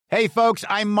Hey, folks,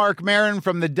 I'm Mark Maron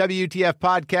from the WTF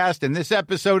Podcast, and this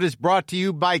episode is brought to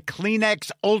you by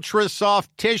Kleenex Ultra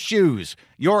Soft Tissues,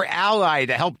 your ally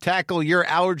to help tackle your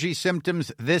allergy symptoms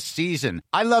this season.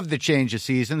 I love the change of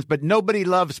seasons, but nobody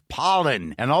loves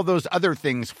pollen and all those other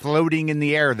things floating in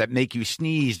the air that make you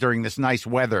sneeze during this nice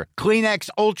weather. Kleenex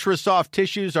Ultra Soft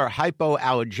Tissues are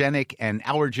hypoallergenic and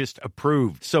allergist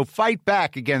approved, so fight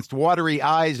back against watery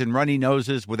eyes and runny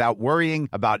noses without worrying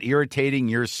about irritating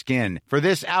your skin. For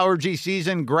this allergy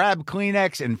season, grab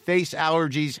Kleenex and face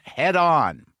allergies head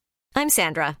on. I'm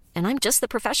Sandra, and I'm just the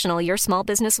professional your small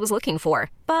business was looking for.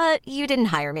 But you didn't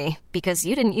hire me because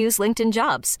you didn't use LinkedIn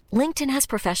Jobs. LinkedIn has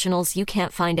professionals you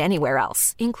can't find anywhere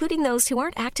else, including those who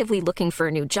aren't actively looking for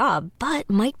a new job, but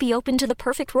might be open to the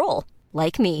perfect role,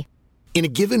 like me. In a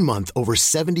given month, over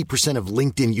 70% of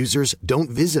LinkedIn users don't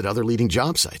visit other leading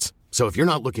job sites. So if you're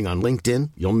not looking on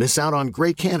LinkedIn, you'll miss out on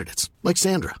great candidates like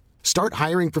Sandra. Start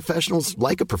hiring professionals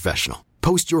like a professional.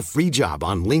 Post your free job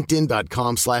on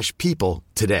linkedin.com/people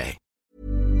today.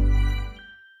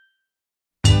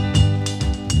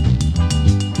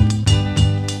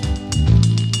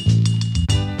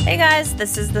 Hey guys,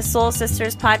 this is the Soul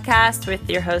Sisters podcast with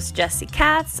your host Jesse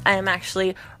Katz. I am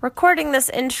actually recording this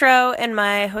intro in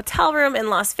my hotel room in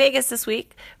Las Vegas this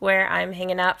week, where I'm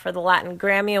hanging out for the Latin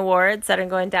Grammy Awards that are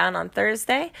going down on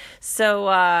Thursday. So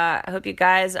I hope you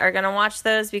guys are going to watch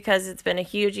those because it's been a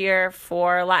huge year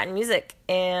for Latin music.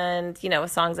 And, you know,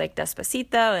 with songs like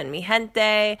Despacito and Mi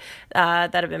Gente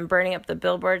that have been burning up the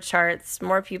Billboard charts,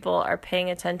 more people are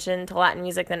paying attention to Latin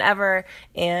music than ever.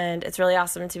 And it's really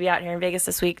awesome to be out here in Vegas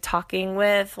this week talking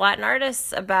with Latin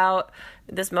artists about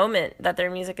this moment that their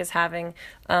music is having.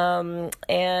 Yeah,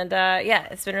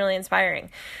 it's been really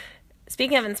inspiring.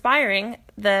 Speaking of inspiring,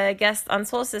 the guest on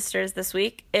Soul Sisters this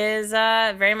week is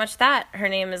very much that. Her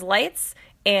name is Lights.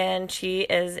 And she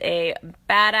is a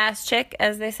badass chick,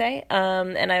 as they say,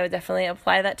 and I would definitely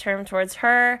apply that term towards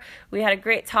her. We had a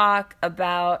great talk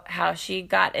about how she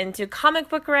got into comic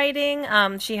book writing.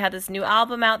 She had this new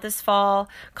album out this fall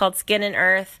called Skin and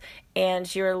Earth, and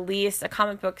she released a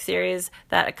comic book series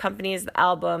that accompanies the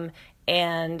album.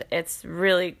 And it's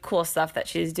really cool stuff that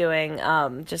she's doing.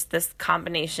 Just this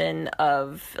combination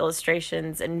of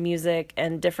illustrations and music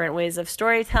and different ways of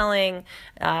storytelling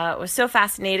was so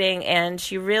fascinating. And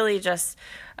she really just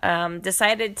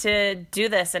decided to do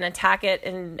this and attack it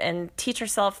and teach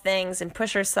herself things and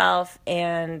push herself.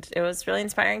 And it was really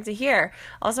inspiring to hear.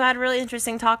 Also had a really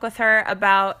interesting talk with her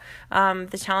about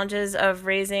the challenges of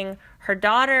raising her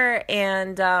daughter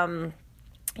and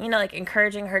like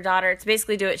encouraging her daughter to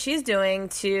basically do what she's doing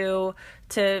to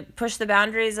push the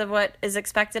boundaries of what is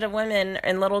expected of women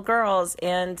and little girls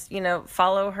and,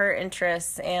 follow her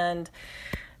interests. And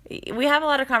we have a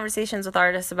lot of conversations with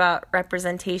artists about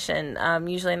representation,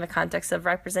 usually in the context of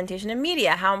representation in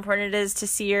media, how important it is to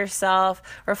see yourself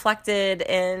reflected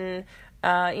in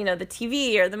the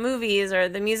TV or the movies or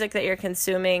the music that you're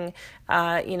consuming.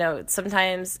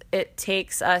 Sometimes it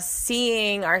takes us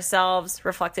seeing ourselves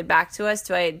reflected back to us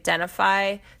to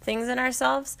identify things in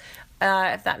ourselves,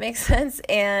 if that makes sense.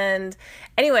 And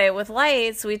anyway, with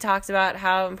Lights, we talked about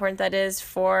how important that is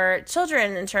for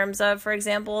children in terms of, for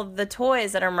example, the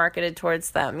toys that are marketed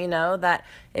towards them, that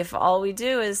if all we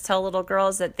do is tell little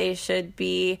girls that they should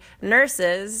be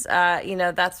nurses,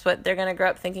 that's what they're going to grow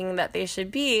up thinking that they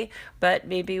should be. But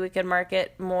maybe we could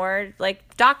market more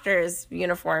like doctors'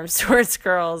 uniforms towards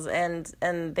girls and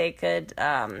they could,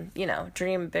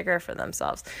 dream bigger for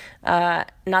themselves.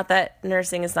 Not that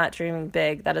nursing is not dreaming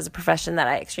big. That is a profession that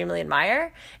I extremely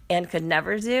admire and could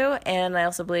never do. And I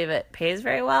also believe it pays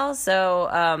very well.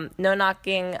 So no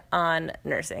knocking on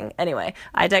nursing. Anyway,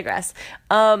 I digress.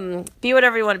 Be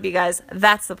whatever you want to be, guys.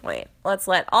 That's the point. Let's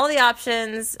let all the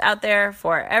options out there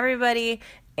for everybody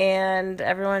and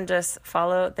everyone just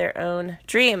follow their own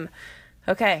dream.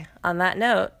 Okay, on that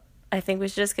note, I think we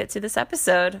should just get to this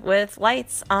episode with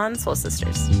Lights on Soul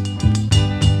Sisters.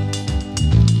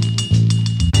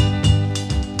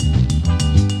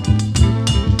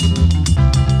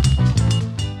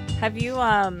 Have you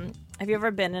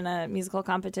ever been in a musical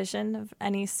competition of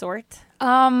any sort?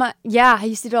 Yeah, I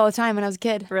used to do it all the time when I was a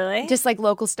kid. Really? Just like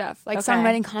local stuff, like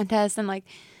songwriting contests and like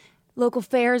local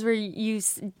fairs where you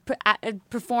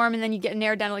perform and then you get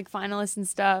narrowed down to like finalists and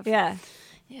stuff. Yeah.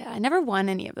 Yeah, I never won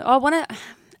any of them. Oh,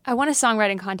 I won a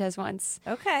songwriting contest once.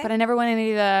 Okay. But I never won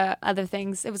any of the other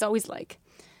things. It was always like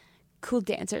cool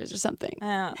dancers or something.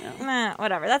 Oh,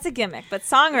 whatever. That's a gimmick. But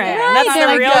songwriting, right, that's there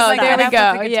the we real go. thing. There we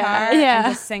go. With the Yeah, guitar yeah.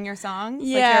 And just sing your songs,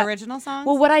 Yeah. like your original songs.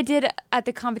 Well, what I did at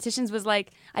the competitions was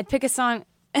like I'd pick a song,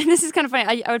 and this is kind of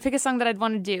funny. I would pick a song that I'd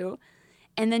want to do,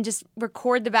 and then just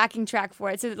record the backing track for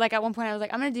it. So like at one point I was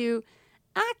like, I'm gonna do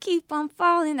I keep on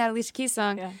falling, that Alicia Keys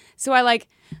song. Yeah. So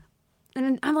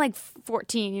and I'm like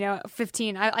 14,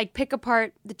 15. I like pick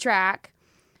apart the track,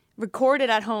 record it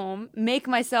at home, make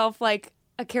myself like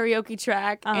a karaoke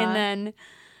track, and then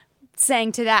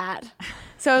sang to that.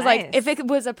 So I was like, if it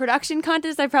was a production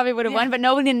contest, I probably would have won, but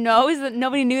nobody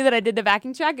knew that I did the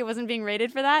backing track. It wasn't being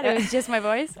rated for that. It was just my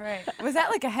voice. Right. Was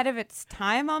that like ahead of its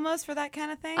time almost for that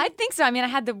kind of thing? I think so. I mean, I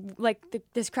had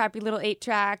this crappy little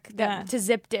 8-track to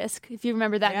zip disc, if you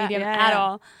remember that medium at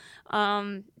all.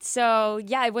 So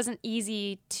yeah, it wasn't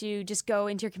easy to just go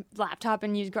into your laptop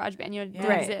and use GarageBand. It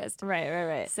didn't exist.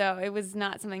 Right. So it was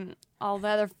not something all the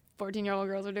other 14-year-old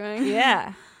girls were doing.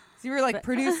 Yeah. So you were like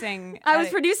producing. I was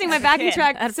producing my backing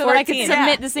track so that I could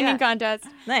submit the singing contest.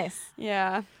 Nice.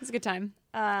 Yeah, it was a good time.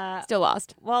 Still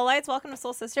lost. Well, Lights, welcome to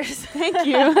Soul Sisters. Thank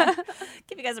you.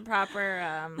 Give you guys a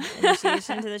proper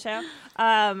initiation to the show.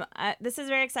 This is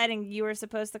very exciting. You were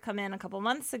supposed to come in a couple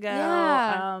months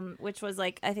ago, which was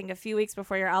like, I think a few weeks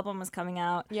before your album was coming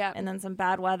out. Yeah. And then some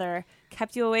bad weather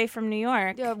kept you away from New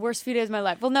York. The worst few days of my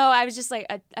life. Well, no, I was just like,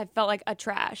 I felt like a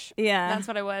trash. Yeah. That's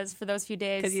what I was for those few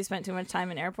days. Because you spent too much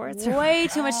time in airports? Way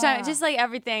too much time. Just like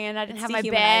everything. And I didn't have my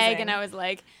bag. And I was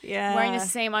like wearing the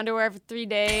same underwear for 3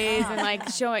 days and like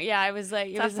showing. Yeah, I was like,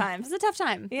 it was a tough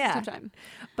time. Yeah. It was a tough time.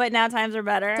 But now times are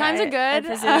better. Times are good.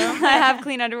 I have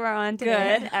clean underwear on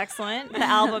today. Good. Excellent. The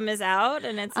album is out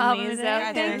and it's amazing.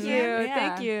 Thank you.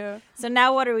 Thank you. So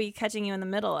now what are we catching you in the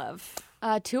middle of?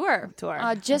 Tour.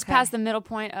 Just past the middle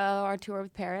point of our tour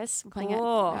with Paris. We're playing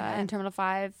in Terminal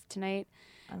 5 tonight.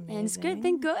 Amazing. And it's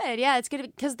been good. Yeah, it's good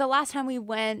because the last time we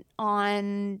went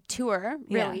on tour,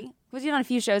 really, we did on a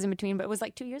few shows in between, but it was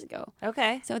like 2 years ago.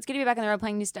 Okay. So it's good to be back on the road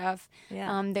playing new stuff.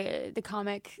 Yeah. The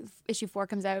comic issue 4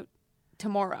 comes out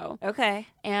tomorrow. Okay.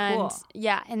 And cool.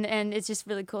 and it's just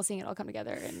really cool seeing it all come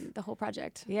together and the whole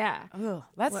project. Yeah. Ooh,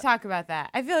 let's talk about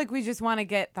that. I feel like we just want to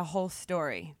get the whole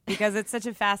story because it's such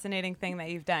a fascinating thing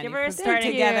that you've done. You've put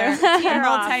together a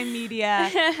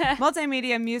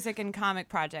multimedia music and comic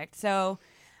project. So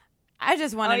I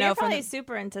just want to know. You're probably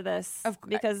super into this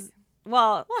because.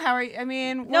 Well, how are you? I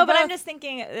mean, but I'm just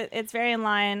thinking it's very in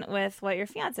line with what your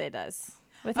fiance does.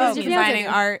 With his combining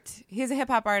art. He's a hip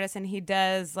hop artist and he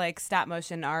does like stop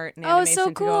motion art and animation so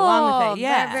cool. to go along with it.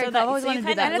 Yeah, very cool. I've always wanted to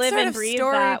do that. And live and breathe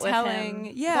that with him.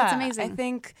 Yeah, that's amazing. I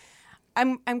think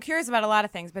I'm curious about a lot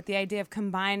of things, but the idea of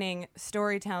combining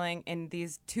storytelling in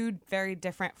these two very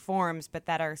different forms, but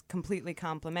that are completely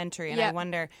complementary. And I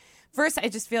wonder, first, I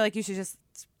just feel like you should just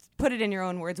put it in your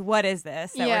own words. What is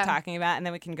this that we're talking about? And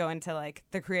then we can go into like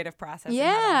the creative process and how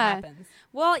that happens.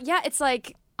 Well, it's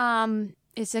like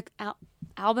it's an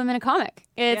album and a comic.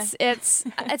 It's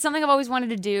something I've always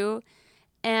wanted to do,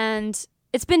 and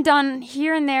it's been done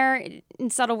here and there in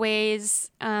subtle ways.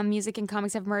 Music and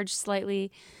comics have merged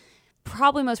slightly,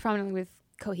 probably most prominently with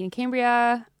Coheed and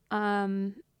Cambria.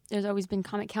 There's always been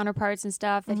comic counterparts and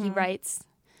stuff that he writes.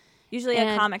 Usually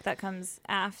a comic that comes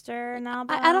after an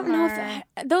album? I don't know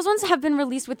if those ones have been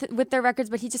released with their records,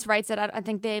 but he just writes it. I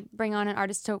think they bring on an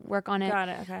artist to work on it. Got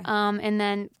it, okay. And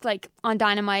then like on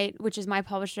Dynamite, which is my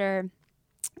publisher,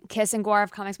 Kiss and Gwar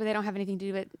have comics, but they don't have anything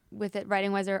to do with it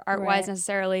writing-wise or art-wise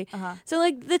necessarily. So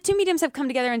like the two mediums have come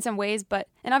together in some ways,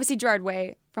 and obviously Gerard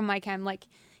Way from My Chem, like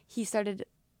he started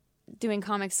doing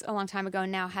comics a long time ago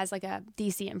and now has like a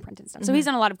DC imprint and stuff. So he's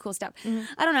done a lot of cool stuff.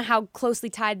 I don't know how closely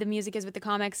tied the music is with the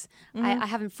comics. I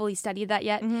haven't fully studied that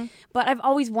yet. But I've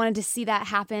always wanted to see that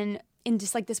happen in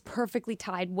just like this perfectly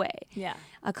tied way. Yeah.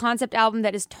 A concept album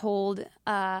that is told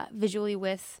visually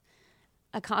with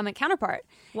a comic counterpart.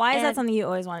 Why is that something you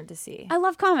always wanted to see? I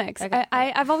love comics. Okay.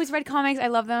 I've always read comics. I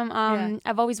love them.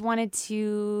 I've always wanted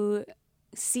to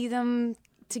see them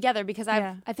together because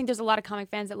I think there's a lot of comic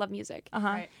fans that love music.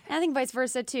 Right. And I think vice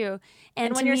versa too.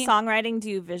 And when you're songwriting, do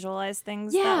you visualize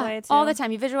things that way too? All the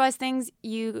time. You visualize things.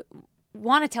 You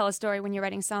want to tell a story when you're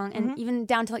writing a song, and even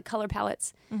down to like color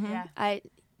palettes. I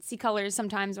see colors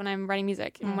sometimes when I'm writing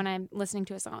music and when I'm listening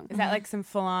to a song. Is that like some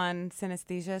full-on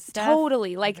synesthesia stuff?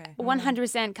 Totally. Like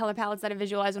 100% color palettes that I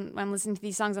visualize when I'm listening to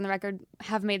these songs on the record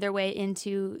have made their way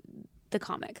into the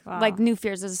comic. Wow. Like New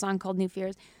Fears, there's a song called New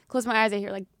Fears. Close my eyes, I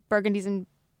hear like burgundies and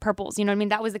purples. You know what I mean?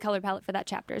 That was the color palette for that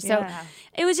chapter. So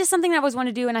it was just something that I always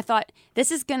wanted to do, and I thought,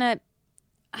 this is going to,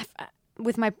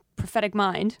 with my prophetic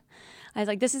mind, I was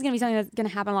like, this is going to be something that's going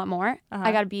to happen a lot more.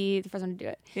 I got to be the first one to do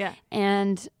it. Yeah.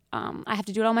 And I have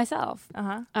to do it all myself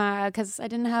because I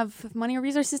didn't have money or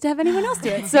resources to have anyone else do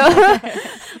it. So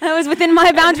that was within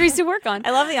my boundaries to work on.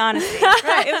 I love the honesty.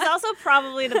 Right. It was also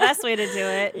probably the best way to do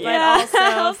it, but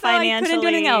also financially couldn't do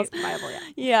anything else. viable.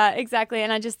 Yeah, exactly.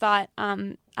 And I just thought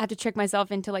I have to trick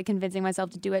myself into like convincing myself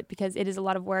to do it because it is a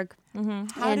lot of work.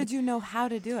 How did you know how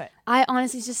to do it? I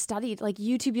honestly just studied like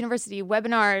YouTube University,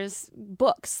 webinars,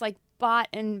 books, like bought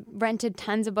and rented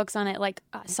tons of books on it, like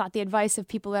sought the advice of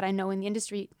people that I know in the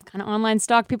industry, kind of online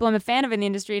stock people I'm a fan of in the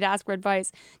industry to ask for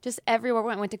advice. Just everywhere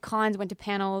I went to cons, went to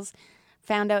panels,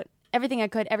 found out everything I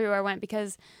could everywhere I went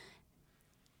because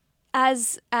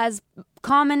as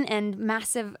common and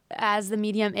massive as the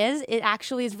medium is, it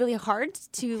actually is really hard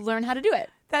to learn how to do it.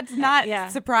 That's not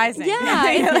surprising. Yeah,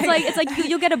 it's like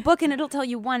you'll get a book and it'll tell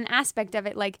you one aspect of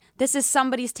it. Like this is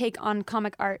somebody's take on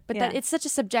comic art, but that it's such a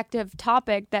subjective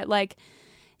topic that like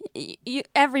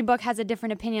every book has a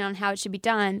different opinion on how it should be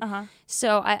done.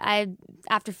 So I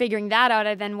after figuring that out,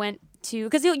 I then went to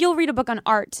because you'll read a book on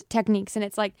art techniques and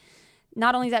it's like.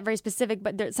 Not only is that very specific,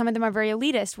 but some of them are very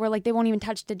elitist where like they won't even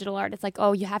touch digital art. It's like,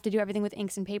 oh, you have to do everything with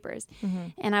inks and papers.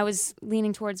 And I was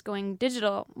leaning towards going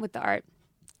digital with the art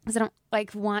because I don't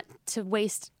like want to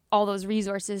waste all those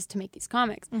resources to make these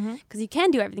comics because you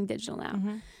can do everything digital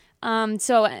now.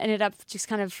 So I ended up just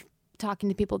kind of talking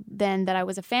to people then that I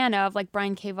was a fan of, like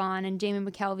Brian K. Vaughan and Jamie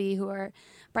McKelvey,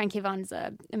 Brian K. Vaughan is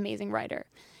an amazing writer.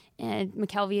 And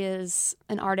McKelvey is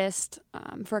an artist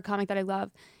for a comic that I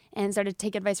love. And started to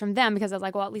take advice from them because I was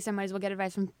like, well, at least I might as well get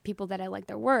advice from people that I like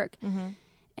their work.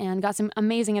 And got some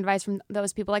amazing advice from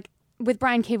those people. Like with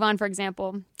Brian K. Vaughan, for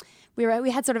example,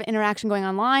 we had sort of interaction going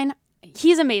online.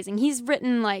 He's amazing. He's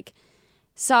written like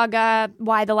Saga,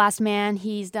 Why the Last Man.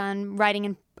 He's done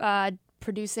writing and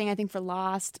producing, I think, for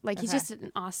Lost. Like he's just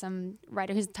an awesome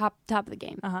writer. He's top of the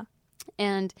game.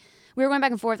 And we were going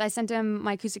back and forth. I sent him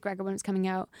my acoustic record when it was coming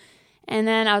out. And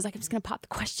then I was like, I'm just going to pop the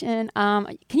question.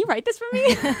 Can you write this for me?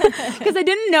 Because I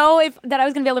didn't know that I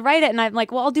was going to be able to write it. And I'm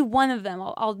like, well, I'll do one of them.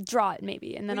 I'll draw it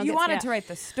maybe. And then you wanted to write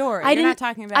the story. You're not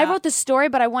talking about... I wrote the story,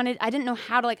 but I didn't know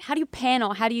how to, how do you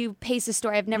panel? How do you pace a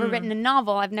story? I've never written a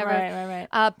novel. I've never...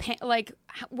 Right.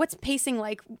 What's pacing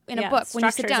like in a book when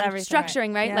you sit down?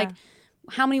 Structuring, right? Yeah. Like,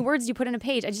 how many words do you put in a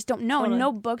page? I just don't know. Totally. And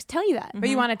no books tell you that. But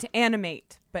you wanted to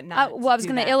animate, but not. I was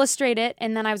going to illustrate it,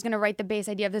 and then I was going to write the base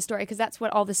idea of the story because that's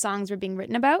what all the songs were being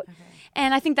written about.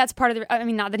 And I think that's part of the. I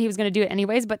mean, not that he was going to do it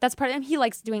anyways, but that's part of. He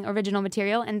likes doing original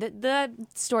material, and the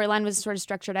storyline was sort of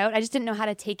structured out. I just didn't know how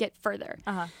to take it further.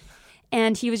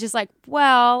 And he was just like,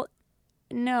 well.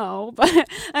 No, but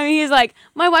I mean, he's like,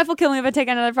 my wife will kill me if I take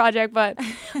another project, but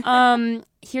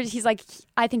he's like,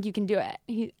 I think you can do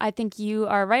it. I think you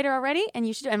are a writer already, and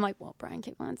you should. I'm like, well, Brian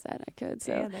K. Vaughan said I could,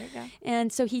 so there you go.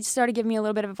 And so he started giving me a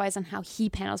little bit of advice on how he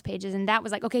panels pages, and that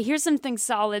was like, okay, here's something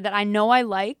solid that I know I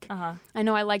like. I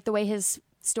know I like the way his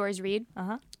stories read.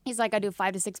 He's like, I do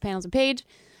 5 to 6 panels a page.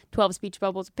 12 speech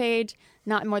bubbles a page,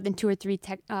 not more than 2 or 3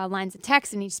 lines of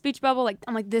text in each speech bubble. Like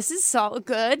I'm like, this is so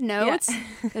good notes.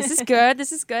 Yeah. This is good.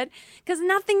 This is good. Because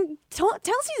nothing tells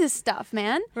you this stuff,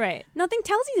 man. Right. Nothing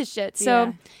tells you this shit.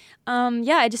 So,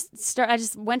 I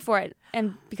just went for it,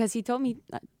 and because he told me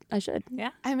I should. Yeah.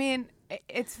 I mean,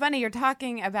 it's funny you're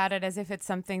talking about it as if it's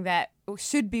something that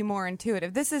should be more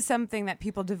intuitive. This is something that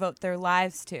people devote their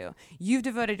lives to. You've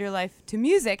devoted your life to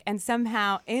music, and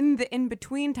somehow in the in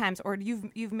between times, or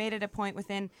you've made it a point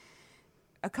within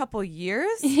a couple years,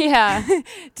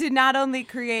 to not only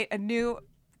create a new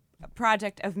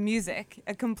project of music,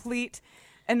 a complete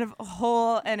and a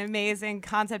whole and amazing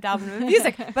concept album of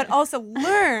music, but also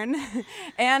learn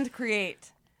and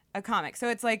create a comic. So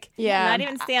it's like not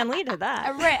even Stan Lee did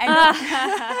that. Right.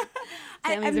 I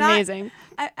Stan Lee's amazing.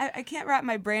 I can't wrap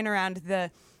my brain around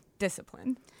the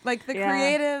discipline. Like the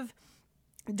creative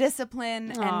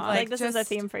discipline and like this is a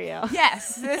theme for you.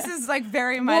 Yes. This is like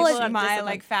very much my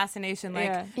like fascination.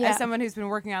 Like as someone who's been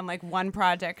working on like one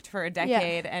project for a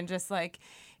decade and just like,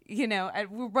 you know,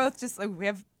 we're both just like we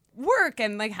have work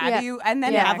and like how do you and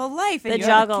then have a life and the you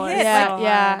juggle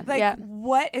have a kid. is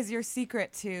what is your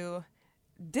secret to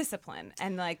discipline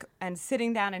and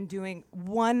sitting down and doing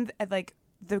one, like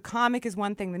the comic is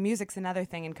one thing, the music's another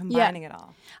thing, and combining it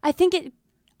all? I think it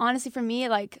honestly for me,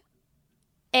 like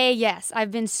yes, I've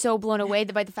been so blown away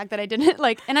by the fact that I didn't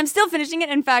and I'm still finishing it.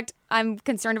 In fact, I'm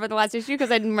concerned about the last issue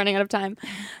because I'm running out of time,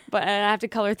 but I have to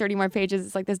color 30 more pages.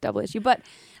 It's like this double issue, but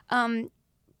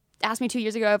asked me 2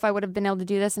 years ago if I would have been able to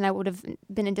do this, and I would have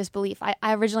been in disbelief. I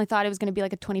originally thought it was going to be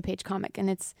like a 20-page comic, and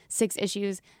it's 6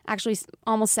 issues, actually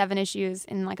almost 7 issues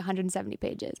in like 170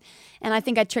 pages. And I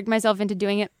think I tricked myself into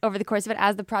doing it over the course of it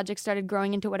as the project started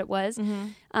growing into what it was.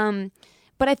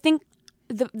 But I think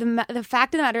the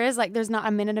fact of the matter is, like, there's not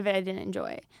a minute of it I didn't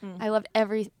enjoy. I loved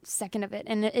every second of it.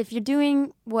 And if you're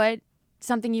doing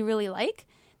something you really like,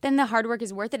 then the hard work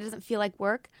is worth it. It doesn't feel like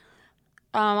work.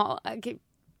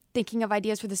 thinking of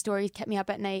ideas for the story kept me up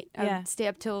at night. I would stay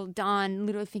up till dawn,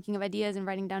 literally thinking of ideas and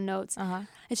writing down notes.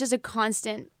 It's just a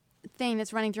constant thing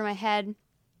that's running through my head.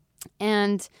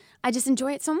 And I just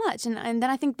enjoy it so much. And then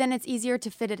I think then it's easier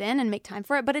to fit it in and make time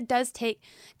for it. But it does take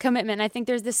commitment. I think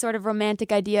there's this sort of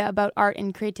romantic idea about art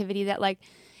and creativity that like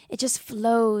it just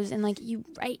flows and like you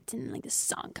write and like the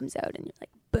song comes out and you're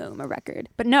like, boom, a record.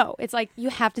 But no, it's like you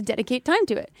have to dedicate time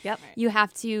to it. Yep. You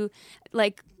have to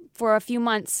like for a few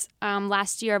months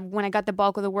last year when I got the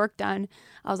bulk of the work done,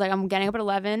 I was like, I'm getting up at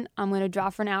 11. I'm going to draw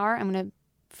for an hour. I'm going to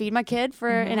feed my kid for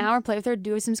an hour, play with her,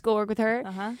 do some schoolwork with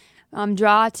her.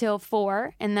 Draw till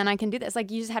 4, and then I can do this.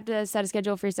 Like, you just have to set a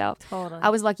schedule for yourself. Totally. I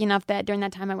was lucky enough that during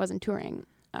that time I wasn't touring.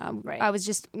 Right. I was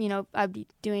just, I'd be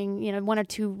doing, 1 or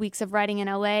 2 weeks of writing in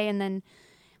LA and then,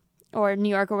 or New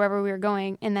York or wherever we were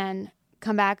going, and then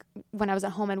come back when I was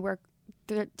at home and work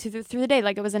through the day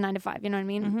like it was a 9 to 5. You know what I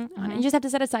mean? And you just have to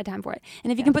set aside time for it.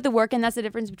 And if you can put the work in, that's the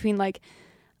difference between like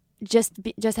just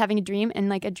having a dream and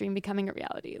like a dream becoming a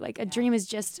reality. Like a dream is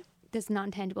just this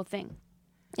non-tangible thing.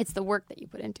 It's the work that you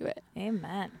put into it.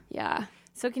 Amen. Yeah.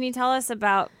 So can you tell us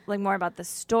about like more about the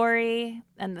story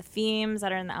and the themes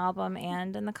that are in the album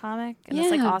and in the comic and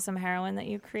this like awesome heroine that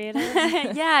you created?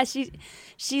 Yeah, she's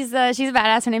a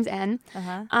badass. Her name's N.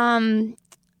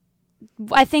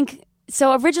 I think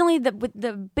so. Originally,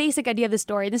 the basic idea of the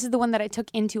story. This is the one that I took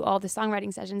into all the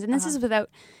songwriting sessions, and this is without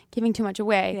giving too much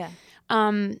away.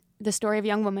 Yeah. The story of a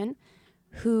young woman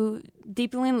who's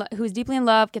deeply in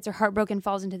love, gets her heart broken,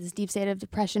 falls into this deep state of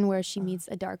depression where she meets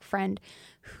a dark friend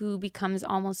who becomes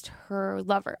almost her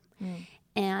lover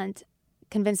and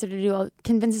convinces her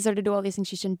to do all these things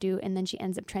she shouldn't do, and then she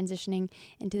ends up transitioning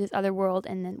into this other world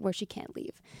and then where she can't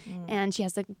leave. And she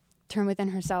has to turn within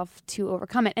herself to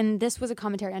overcome it. And this was a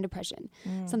commentary on depression,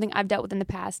 something I've dealt with in the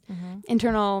past,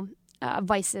 internal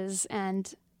vices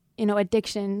and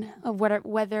addiction of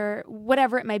whatever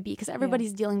it might be, because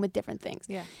everybody's dealing with different things.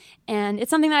 Yeah. And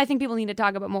it's something that I think people need to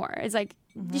talk about more. It's like,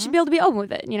 you should be able to be open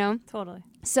with it, Totally.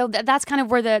 So that's kind of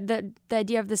where the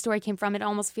idea of the story came from. It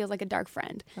almost feels like a dark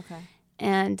friend. Okay.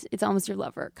 And it's almost your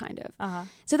lover, kind of.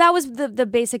 So that was the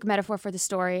basic metaphor for the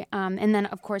story. And then,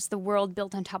 of course, the world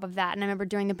built on top of that. And I remember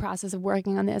during the process of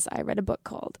working on this, I read a book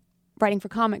called Writing for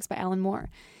Comics by Alan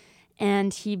Moore.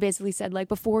 And he basically said, like,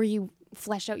 before you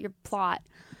flesh out your plot,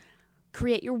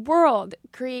 create your world,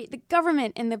 create the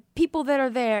government and the people that are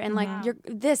there and like your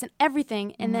this and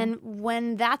everything. And then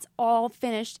when that's all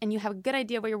finished and you have a good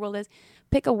idea what your world is,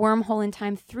 pick a wormhole in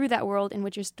time through that world in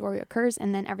which your story occurs,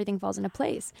 and then everything falls into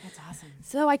place. That's awesome.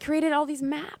 So I created all these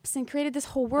maps and created this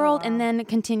whole world and then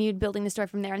continued building the story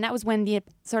from there. And that was when the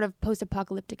sort of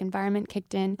post-apocalyptic environment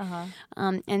kicked in.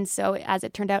 And so as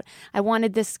it turned out, I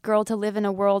wanted this girl to live in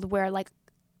a world where like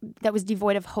that was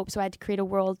devoid of hope. So I had to create a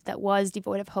world that was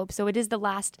devoid of hope. So it is the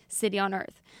last city on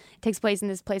Earth. It takes place in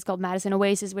this place called Madison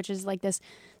Oasis, which is like this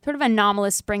sort of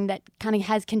anomalous spring that kind of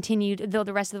has continued, though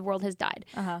the rest of the world has died.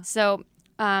 So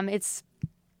it's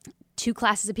 2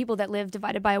 classes of people that live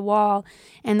divided by a wall,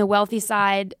 and the wealthy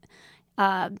side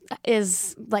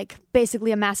is like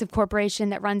basically a massive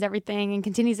corporation that runs everything and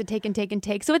continues to take and take and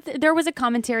take. So there was a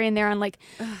commentary in there on like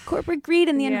corporate greed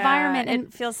and the environment. And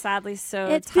it feels sadly so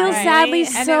it feels sadly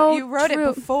and so you wrote true.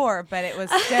 it before, but it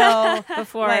was still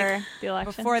before like, the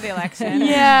election. Before the election.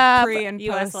 Yeah. Pre and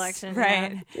US post. election.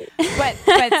 Right. Yeah.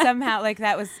 But somehow like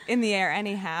that was in the air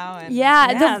anyhow. And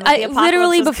the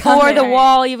literally apocalypse was before the coming.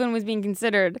 wall even was being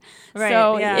considered. Right,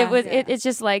 So yeah. it was. It's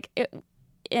just like.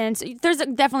 And so there's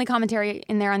definitely commentary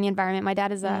in there on the environment. My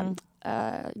dad is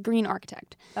a green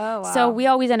architect. Oh, wow. So we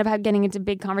always end up getting into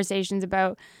big conversations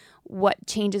about what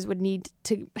changes would need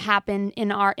to happen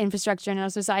in our infrastructure and our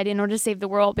society in order to save the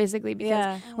world, basically,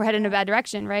 because we're headed in a bad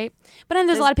direction, right? But then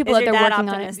there's a lot of people out there working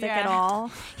on it. Is your dad optimistic at all?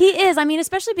 He is. I mean,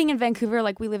 especially being in Vancouver,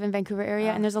 like we live in Vancouver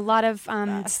area, and there's a lot of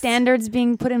standards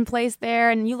being put in place there.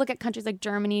 And you look at countries like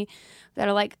Germany that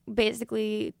are like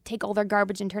basically take all their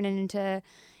garbage and turn it into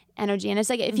energy. And it's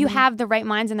like if you have the right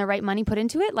minds and the right money put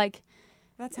into it, like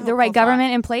the right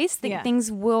government in place,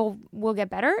 things will get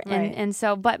better. Right. And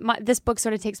so, but this book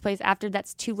sort of takes place after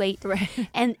that's too late. Right.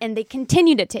 And they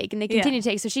continue to take and they continue to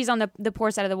take. So she's on the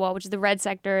poor side of the wall, which is the red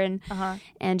sector.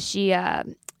 And she,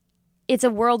 it's a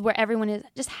world where everyone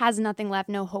just has nothing left,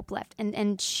 no hope left.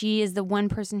 And she is the one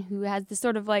person who has this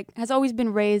sort of like, has always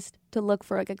been raised to look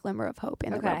for like a glimmer of hope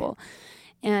in the rubble.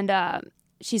 And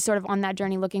she's sort of on that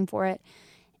journey looking for it.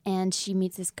 And she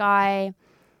meets this guy,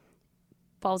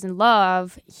 falls in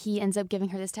love. He ends up giving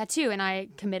her this tattoo, and I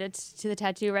committed to the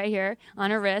tattoo right here on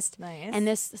her wrist. Nice. And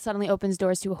this suddenly opens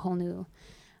doors to a whole new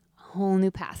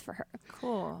path for her.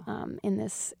 Cool. In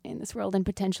this world, and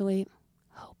potentially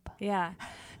hope. Yeah.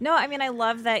 No, I mean, I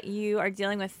love that you are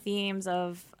dealing with themes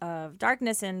of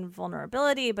darkness and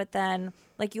vulnerability, but then,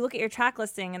 like, you look at your track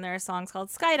listing and there are songs called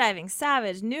Skydiving,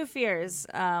 Savage, New Fears,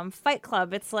 Fight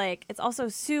Club. It's like, it's also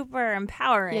super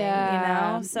empowering, you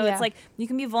know? So it's like, you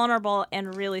can be vulnerable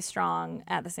and really strong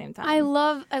at the same time. I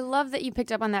love that you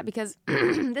picked up on that, because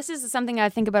this is something I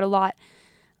think about a lot.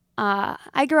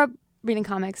 I grew up reading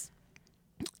comics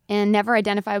and never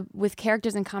identify with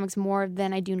characters in comics more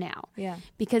than I do now. Yeah.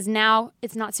 Because now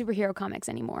it's not superhero comics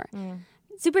anymore.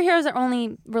 Superheroes are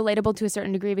only relatable to a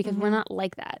certain degree because we're not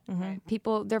like that.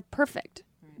 People, they're perfect.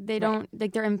 They don't,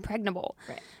 like, they're impregnable.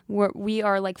 We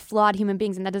are like flawed human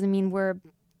beings, and that doesn't mean we're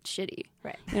shitty.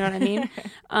 Right. You know what I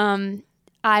mean?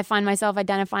 I find myself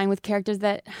identifying with characters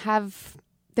that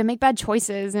make bad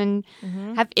choices and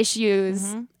have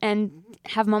issues and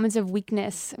have moments of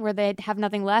weakness where they have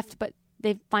nothing left, but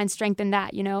they find strength in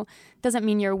that, you know? Doesn't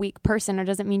mean you're a weak person, or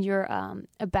doesn't mean you're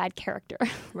a bad character,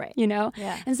 right? You know?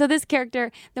 Yeah. And so this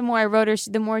character, the more I wrote her,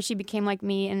 the more she became like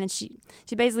me, and then she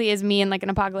basically is me in like an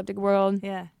apocalyptic world.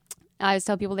 Yeah. I always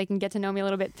tell people they can get to know me a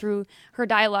little bit through her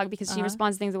dialogue, because she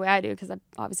responds to things the way I do, because I'm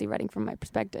obviously writing from my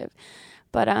perspective.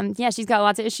 But yeah, she's got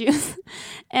lots of issues.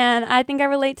 And I think I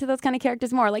relate to those kind of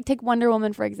characters more. Like, take Wonder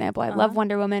Woman, for example. I love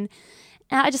Wonder Woman.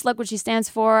 And I just like what she stands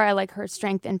for. I like her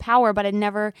strength and power, but I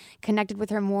never connected with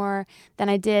her more than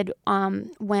I did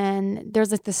when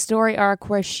there's like the story arc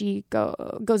where she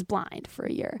goes blind for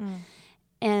a year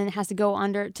and has to go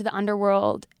to the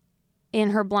underworld in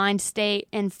her blind state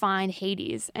and find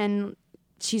Hades. And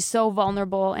she's so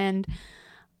vulnerable and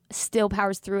still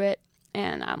powers through it.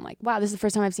 And I'm like, wow, this is the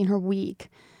first time I've seen her weak.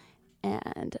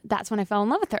 And that's when I fell in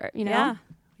love with her, you know?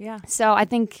 Yeah. So I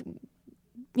think,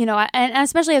 you know, and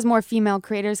especially as more female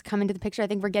creators come into the picture, I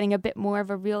think we're getting a bit more of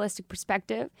a realistic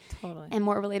perspective and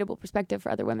more relatable perspective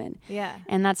for other women. Yeah.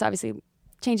 And that's obviously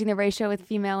changing the ratio with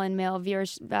female and male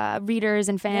viewers, readers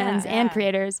and fans and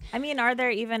creators. I mean, are there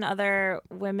even other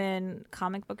women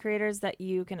comic book creators that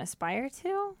you can aspire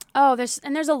to? Oh, there's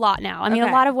a lot now. I mean,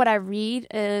 a lot of what I read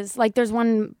is, like, there's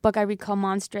one book I read called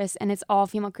Monstrous, and it's all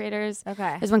female creators.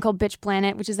 Okay. There's one called Bitch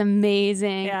Planet, which is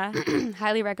amazing. Yeah.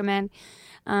 Highly recommend.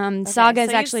 Saga is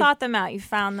so actually. You sought them out. You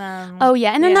found them. Oh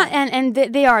yeah, and they're not, and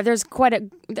they are. There's quite a.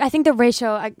 I think the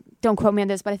ratio. Don't quote me on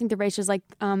this, but I think the ratio is like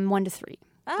 1 to 3.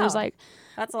 Oh, there's like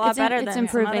that's a lot better than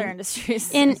improving. Some other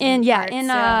industries.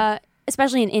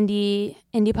 Especially in indie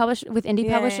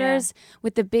publishers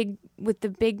with the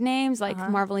big names like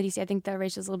Marvel and DC. I think the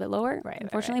ratio is a little bit lower,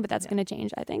 unfortunately, but that's going to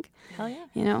change. I think. Hell yeah,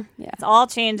 you know, it's all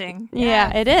changing.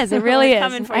 Yeah, it is. It really is.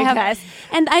 Coming for you guys,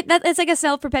 and it's like a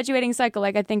self-perpetuating cycle.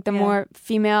 Like, I think the more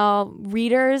female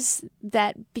readers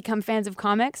that become fans of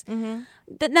comics,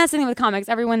 that's the thing with comics.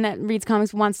 Everyone that reads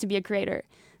comics wants to be a creator.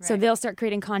 So they'll start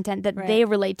creating content that they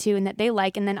relate to and that they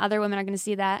like, and then other women are going to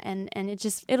see that, and it's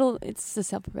a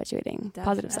self-perpetuating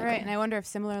positive cycle. Right, and I wonder if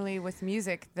similarly with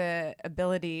music, the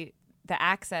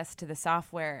access to the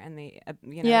software and the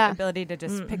ability to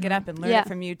just pick it up and learn it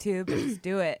from YouTube and just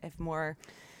do it, if more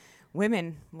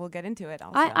women will get into it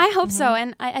also. I hope so,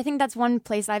 and I think that's one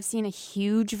place I've seen a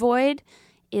huge void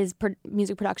is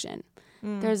music production.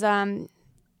 There's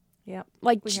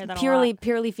like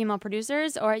purely female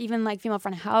producers, or even like female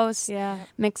front of house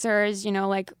mixers, you know,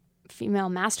 like female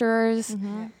masterers.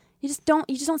 You just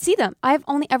don't see them. I've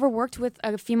only ever worked with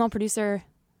a female producer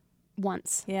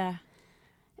once. Yeah.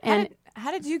 And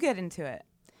how did you get into it?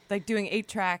 Like doing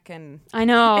 8-track and I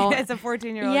know as a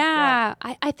 14-year-old. Yeah.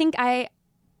 I think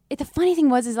the funny thing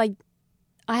is like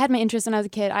I had my interest when I was a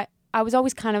kid. I was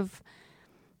always kind of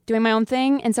doing my own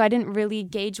thing, and so I didn't really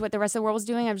gauge what the rest of the world was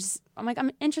doing. I'm like, I'm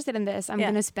interested in this. I'm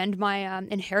going to spend my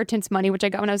inheritance money, which I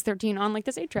got when I was 13, on like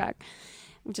this 8-track,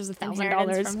 which was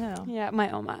 $1,000. From who? Yeah,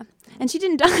 my Oma, and she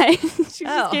didn't die. She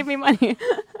just gave me money.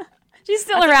 She's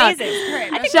still around.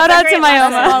 Shout out to my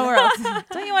Oma.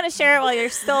 Don't you want to share it while you're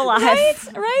still alive?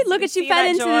 Right. Look at she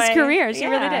fed into this career. She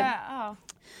really did. Yeah.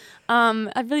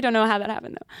 I really don't know how that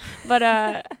happened though,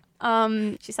 but.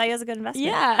 She saw you as a good investment.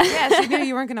 Yeah, she knew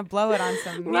you weren't going to blow it on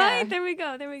some. Right, there we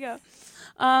go.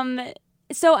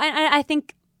 So I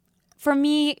think for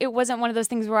me, it wasn't one of those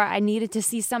things where I needed to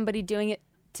see somebody doing it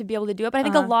to be able to do it. But I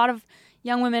think a lot of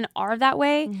young women are that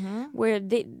way, where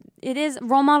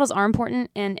role models are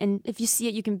important, and if you see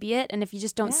it, you can be it, and if you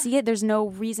just don't see it, there's no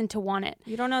reason to want it.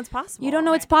 You don't know it's possible. You don't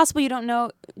know it's possible. You don't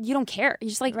know. You don't care. You're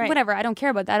just like, whatever. I don't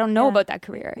care about that. I don't know about that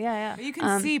career. Yeah. But you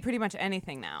can see pretty much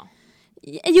anything now.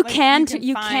 You can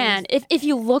if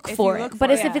you look for it.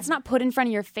 But if it's not put in front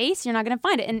of your face, you're not going to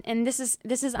find it. And this is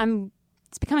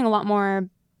it's becoming a lot more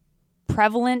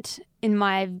prevalent in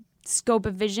my scope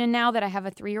of vision now that I have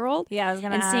a 3-year-old. Yeah, I was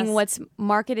going to ask. And seeing what's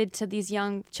marketed to these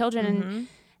young children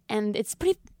and it's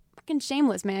pretty fucking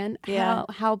shameless, man. Yeah.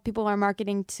 How people are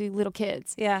marketing to little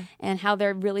kids. Yeah. And how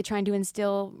they're really trying to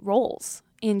instill roles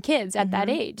in kids at that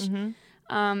age.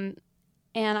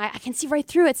 And I can see right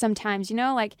through it sometimes, you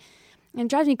know, like, and it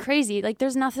drives me crazy. Like,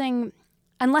 there's nothing,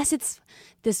 unless it's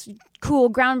this cool,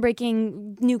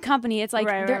 groundbreaking new company. It's like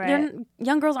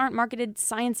young girls aren't marketed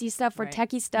sciencey stuff or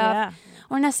techie stuff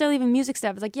or necessarily even music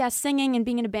stuff. It's like, yeah, singing and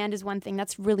being in a band is one thing.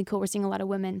 That's really cool. We're seeing a lot of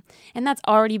women. And that's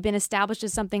already been established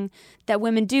as something that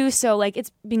women do. So, like,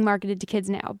 it's being marketed to kids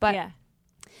now. But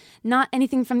not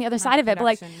anything from the other side of it. But,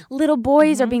 like, little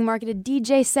boys are being marketed,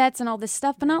 DJ sets and all this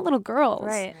stuff, but not little girls.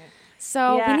 Right.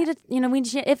 So we need to, you know,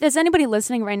 if there's anybody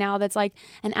listening right now that's like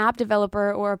an app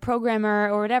developer or a programmer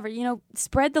or whatever, you know,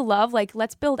 spread the love. Like,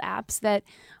 let's build apps that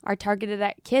are targeted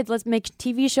at kids. Let's make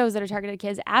TV shows that are targeted at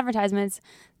kids, advertisements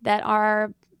that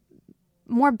are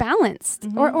more balanced,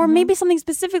 or maybe something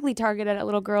specifically targeted at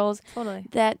little girls. Totally.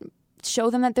 That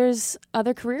show them that there's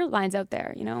other career lines out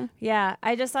there, you know? Yeah,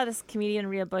 I just saw this comedian,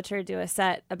 Rhea Butcher, do a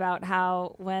set about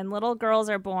how when little girls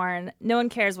are born, no one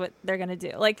cares what they're going to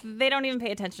do. Like, they don't even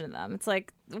pay attention to them. It's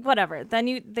like, whatever.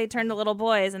 Then they turn to little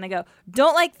boys and they go,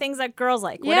 don't like things that girls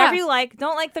like. Whatever you like,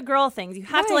 don't like the girl things. You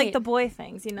have to like the boy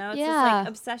things, you know? It's this like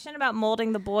obsession about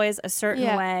molding the boys a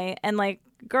certain way. And like,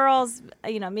 girls,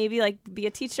 you know, maybe like be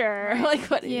a teacher or like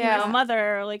what, you know,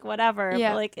 mother or like whatever,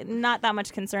 but like not that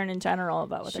much concern in general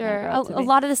about what they're going to grow up to be. A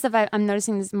lot of the stuff I'm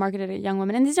noticing is marketed at young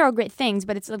women, and these are all great things,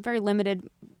 but it's a very limited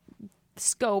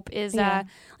scope. Is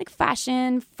like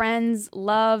fashion, friends,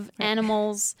 love,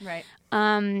 animals,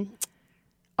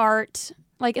 art,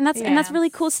 like, and that's really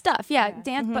cool stuff.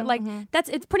 Dance, but like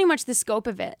it's pretty much the scope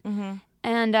of it.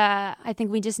 And I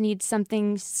think we just need some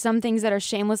things that are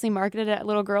shamelessly marketed at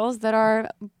little girls that are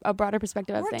a broader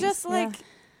perspective of things. Or just like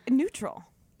neutral.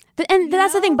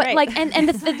 That's the thing, but like, and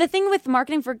the thing with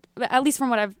marketing, for at least from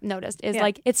what I've noticed, is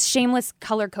like it's shameless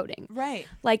color coding, right?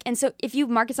 Like, and so if you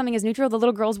market something as neutral, the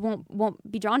little girls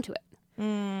won't be drawn to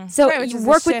it. So you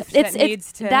work with that's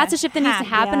a shift that needs to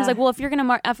happen. It's like, well,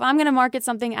 if I'm gonna market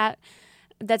something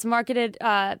that's marketed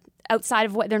outside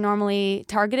of what they're normally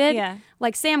targeted,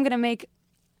 like say I'm gonna make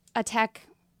a tech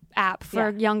app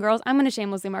for young girls, I'm gonna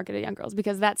shamelessly market at young girls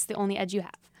because that's the only edge you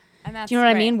have. And that's, do you know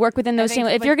what I mean? Work within those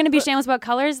shameless. If you're going to be shameless about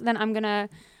colors, then I'm going to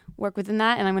work within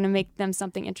that, and I'm going to make them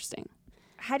something interesting.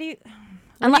 How do you...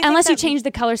 Unless you change the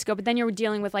color scope, but then you're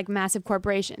dealing with like massive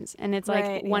corporations, and it's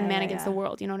like one man against the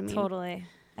world. You know what I mean? Totally.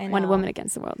 I know. One woman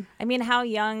against the world. I mean, how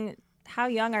young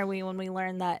are we when we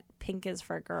learn that pink is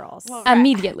for girls? Well,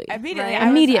 Immediately.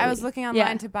 Right? I was looking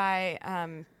online to buy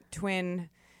twin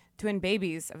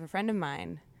babies of a friend of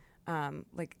mine.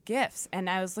 Like gifts, and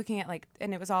I was looking at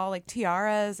and it was all like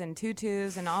tiaras and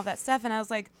tutus and all that stuff, and I was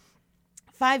like,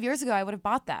 5 years ago I would have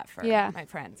bought that for my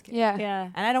friends' kids.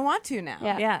 And I don't want to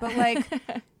now. But like,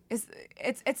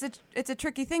 it's a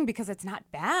tricky thing because it's not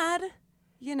bad,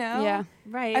 you know.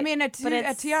 Right. I mean, a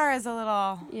tiara is a little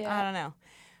I don't know.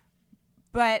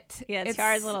 But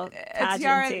tiara's a little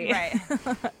pageanty. Right.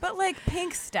 But like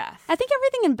pink stuff. I think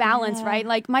everything in balance, right?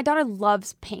 Like my daughter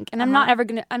loves pink, and I'm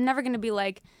never gonna be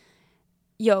like,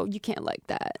 yo, you can't like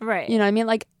that. Right. You know what I mean?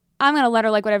 Like, I'm going to let her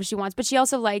like whatever she wants. But she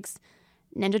also likes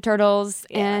Ninja Turtles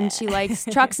and she likes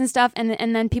trucks and stuff.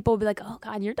 And then people will be like, oh,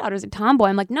 God, your daughter's a tomboy.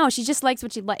 I'm like, no, she just likes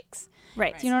what she likes.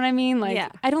 Right. Do you know what I mean?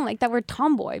 Like, I don't like that word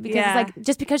tomboy because it's like,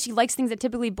 just because she likes things that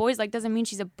typically boys like doesn't mean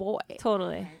she's a boy.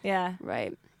 Totally. Yeah.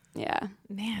 Right. Yeah.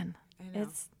 Man,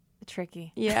 it's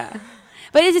tricky. Yeah.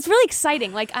 But it's really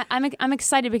exciting. Like, I'm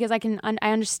excited because I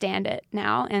understand it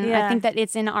now. And I think that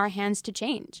it's in our hands to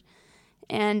change.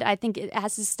 And I think it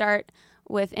has to start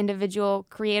with individual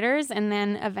creators, and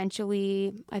then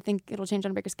eventually I think it'll change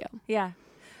on a bigger scale. Yeah.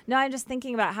 No, I'm just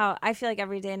thinking about how I feel like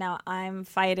every day now I'm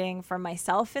fighting for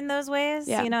myself in those ways,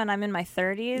 you know, and I'm in my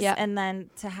 30s. And then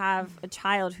to have a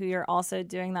child who you're also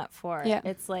doing that for,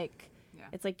 it's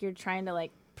like you're trying to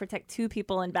like protect two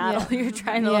people in battle. You're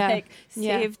trying to like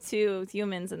save two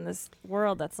humans in this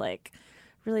world that's like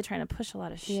really trying to push a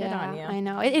lot of shit on you. I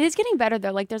know. It is getting better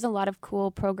though. Like there's a lot of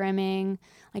cool programming.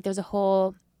 Like there's a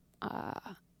whole, I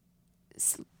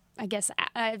guess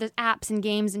there's apps and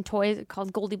games and toys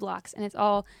called Goldie Blocks, and it's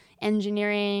all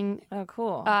engineering. Oh,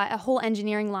 cool. A whole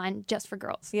engineering line just for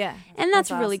girls. Yeah. And that's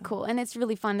really awesome. Cool. And it's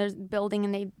really fun. There's building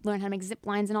and they learn how to make zip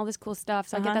lines and all this cool stuff.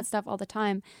 So I get that stuff all the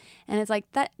time. And it's like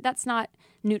that's not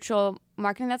neutral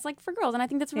marketing. That's like for girls. And I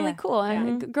think that's really cool.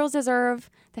 And girls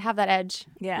deserve to have that edge,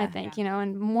 I think, you know,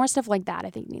 and more stuff like that I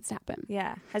think needs to happen.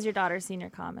 Yeah. Has your daughter seen your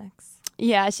comics?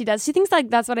 Yeah, she does. She thinks like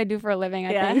that's what I do for a living.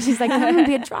 I think she's like, I'm gonna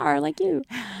be a drawer like you.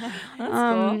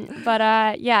 That's cool. But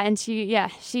and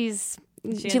she's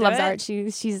She loves art.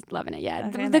 She's loving it. Yeah.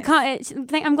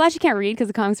 Okay, I'm glad she can't read because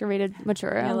the comics are rated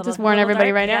mature. Yeah, I'll just warn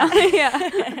everybody dark, right now.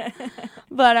 Yeah.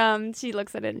 But she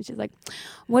looks at it and she's like,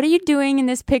 "What are you doing in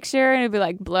this picture?" And it'd be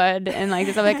like blood and like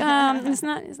this. I'm like, it's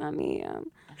not me.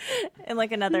 In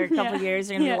like another couple years,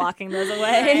 you're gonna be locking those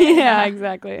away. Yeah,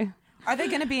 exactly. Are they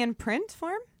going to be in print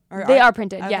form? Or they are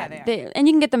printed, okay, yeah. And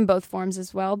you can get them both forms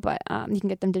as well, but you can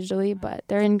get them digitally. But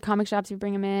they're in comic shops. You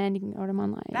bring them in. You can order them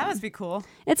online. That must be cool.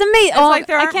 It's amazing. It's like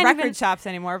there aren't record shops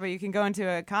anymore, but you can go into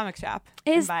a comic shop.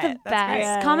 It's and buy the it. That's best. great.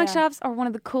 Yeah, Comic shops are one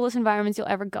of the coolest environments you'll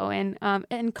ever go in.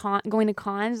 And going to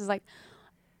cons is like,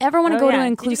 ever want to go to an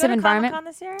inclusive Did you go to environment?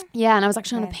 Comic-Con this year? Yeah, and I was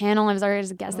actually on a panel. I was already as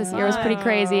a guest this year. It was pretty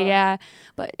crazy, yeah.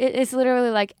 But it's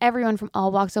literally like everyone from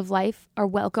all walks of life are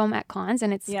welcome at cons,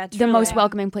 and it's the most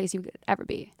welcoming place you could ever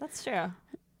be. That's true.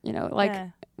 You know, like,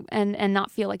 and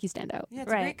not feel like you stand out. Yeah,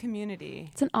 it's a great community.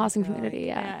 It's an awesome community,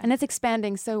 yeah. And it's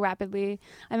expanding so rapidly.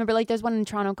 I remember, like, there's one in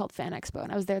Toronto called Fan Expo,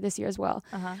 and I was there this year as well.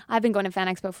 I've been going to Fan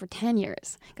Expo for 10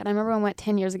 years. God, I remember when I went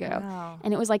 10 years ago,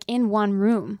 and it was, like, in one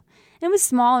room. And it was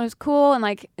small, and it was cool, and,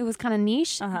 like, it was kind of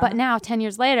niche. But now, 10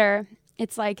 years later,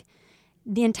 it's, like,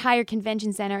 the entire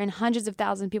convention center and hundreds of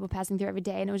thousands of people passing through every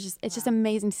day. And it's just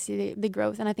amazing to see the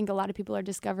growth. And I think a lot of people are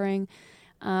discovering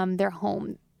their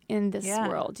home in this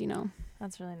world, you know.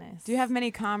 That's really nice. Do you have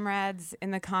many comrades in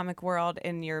the comic world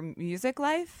in your music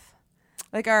life?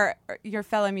 Like, are your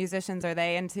fellow musicians, are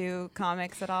they into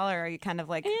comics at all, or are you kind of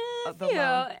like a few? I mean,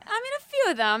 a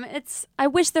few of them. I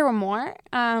wish there were more.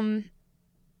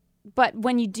 But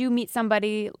when you do meet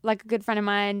somebody, like a good friend of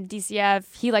mine,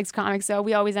 DCF, he likes comics, so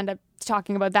we always end up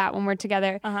talking about that when we're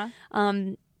together.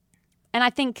 And I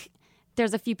think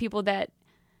there's a few people that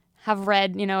have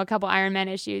read, you know, a couple Iron Man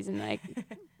issues and like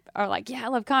are like, yeah, I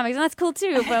love comics, and that's cool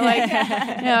too. But like,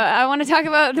 you know, I want to talk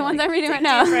about the ones I'm reading right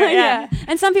now. Yeah.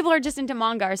 And some people are just into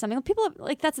manga or something. People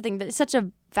like, that's the thing. It's such a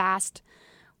vast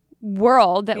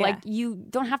world that like you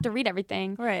don't have to read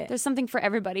everything. Right. There's something for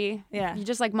everybody. Yeah. If you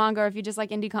just like manga, or if you just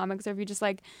like indie comics, or if you just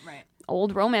like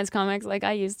old romance comics like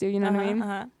I used to, you know what I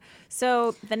mean?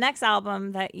 So the next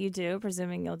album that you do,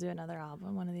 presuming you'll do another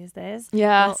album one of these days.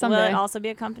 Yeah, will it also be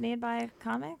accompanied by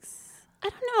comics? I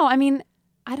don't know. I mean,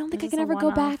 I don't think I can ever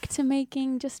go back to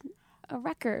making just a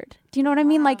record. Do you know what I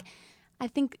mean? Like, I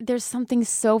think there's something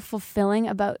so fulfilling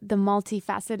about the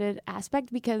multifaceted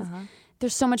aspect, because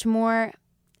there's so much more.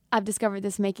 I've discovered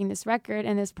this making this record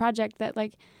and this project, that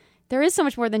like there is so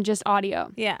much more than just audio.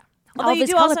 Yeah. Although you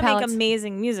do also make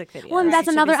amazing music videos. Well, and that's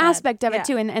another aspect of it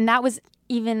too. And that was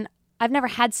even, I've never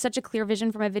had such a clear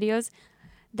vision for my videos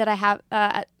that I have.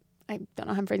 I don't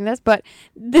know how I'm phrasing this, but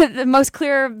the most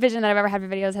clear vision that I've ever had for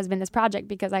videos has been this project,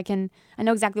 because I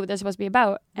know exactly what they're supposed to be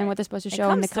about and what they're supposed to show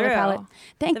in the color palette.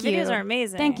 Thank you. The videos are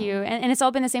amazing. Thank you. And it's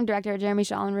all been the same director, Jeremy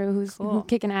Schallenrue, who's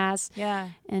kicking ass. Yeah.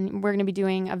 And we're going to be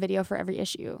doing a video for every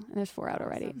issue. And there's 4 out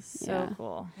already. So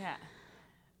cool. Yeah.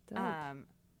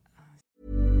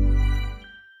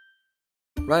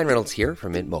 Ryan Reynolds here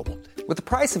from Mint Mobile. With the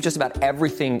price of just about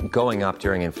everything going up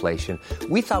during inflation,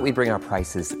 we thought we'd bring our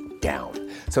prices down.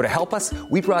 So to help us,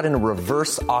 we brought in a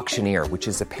reverse auctioneer, which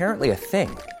is apparently a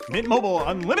thing. Mint Mobile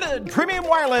Unlimited Premium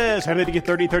Wireless. How to get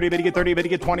 30, 30, bit to get 30, bit to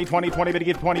get 20, 20, 20, bit to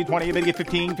get 20, 20, bit to get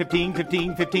 15, 15,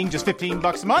 15, 15, just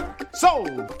 $15 a month?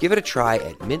 Sold! Give it a try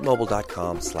at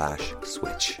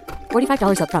mintmobile.com/switch.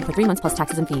 $45 up front for 3 months plus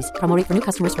taxes and fees. Promo rate for new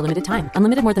customers for limited time.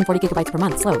 Unlimited more than 40 gigabytes per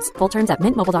month. Slows full terms at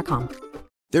mintmobile.com.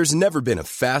 There's never been a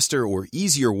faster or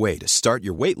easier way to start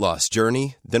your weight loss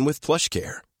journey than with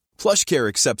PlushCare. PlushCare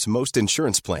accepts most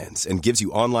insurance plans and gives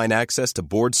you online access to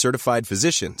board-certified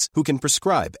physicians who can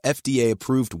prescribe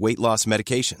FDA-approved weight loss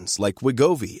medications like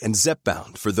Wegovy and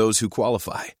Zepbound for those who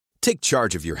qualify. Take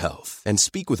charge of your health and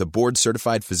speak with a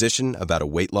board-certified physician about a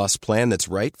weight loss plan that's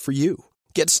right for you.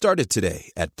 Get started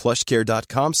today at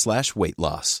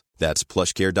plushcare.com/weight-loss. That's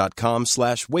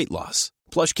plushcare.com/weight-loss.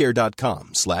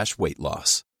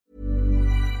 plushcare.com/weight-loss.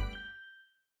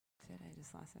 I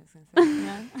just lost what I was going to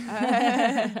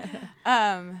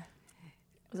say.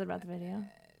 Was it about the video?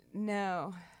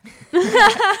 No.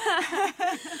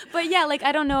 But yeah, like,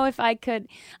 I don't know if I could.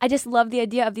 I just love the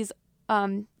idea of these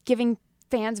giving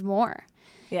fans more.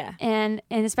 Yeah. And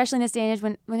especially in this day and age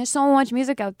when there's so much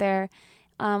music out there,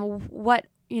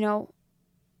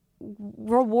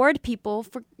 reward people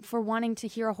for wanting to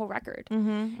hear a whole record.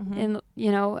 And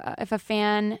if a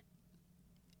fan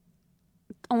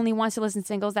only wants to listen to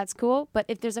singles, that's cool, but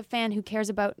if there's a fan who cares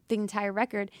about the entire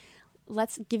record,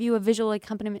 let's give you a visual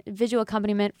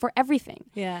accompaniment for everything.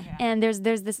 Yeah. And there's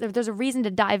a reason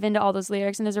to dive into all those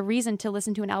lyrics, and there's a reason to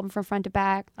listen to an album from front to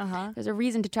back. There's a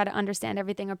reason to try to understand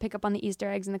everything or pick up on the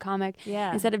Easter eggs in the comic.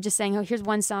 Yeah. Instead of just saying, oh, here's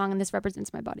one song and this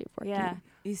represents my body of work. Yeah.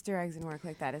 Easter eggs and work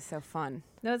like that is so fun.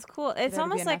 No, it's cool. It's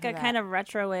almost like a kind of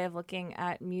retro way of looking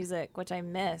at music, which I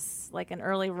miss, like an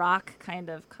early rock kind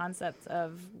of concept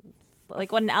of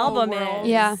like what an album is.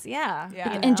 Yeah.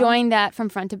 Yeah. Enjoying that from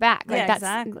front to back. Like that's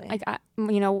exactly. like at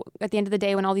the end of the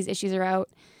day when all these issues are out,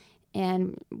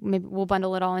 and maybe we'll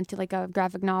bundle it all into like a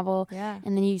graphic novel. Yeah.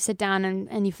 And then you sit down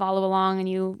and you follow along and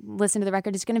you listen to the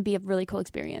record. It's going to be a really cool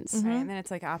experience. Right, and then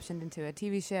it's like optioned into a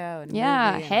TV show. And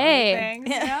yeah. movie and hey. things,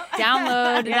 you know?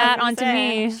 Download that onto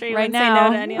me sure right now. Say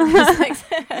no to any of those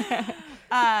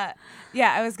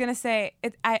yeah, I was gonna say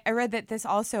I read that this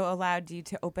also allowed you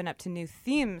to open up to new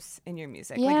themes in your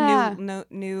music, Yeah. like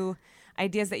new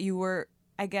ideas that you were,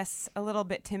 I guess, a little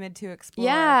bit timid to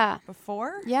explore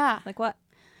before. Yeah. Like what?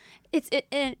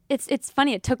 It's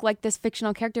funny. It took like this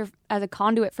fictional character as a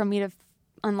conduit for me to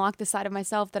unlock the side of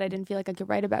myself that I didn't feel like I could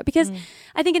write about. Because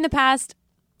I think in the past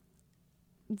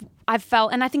I've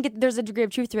felt, and I think there's a degree of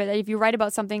truth to it, that if you write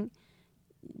about something,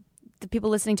 the people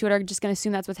listening to it are just going to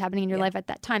assume that's what's happening in your life at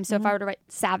that time. So if I were to write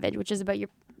Savage, which is about your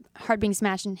heart being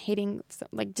smashed and hating,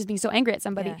 like just being so angry at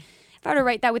somebody, if I were to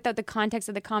write that without the context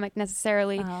of the comic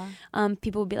necessarily,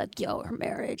 people would be like, yo, her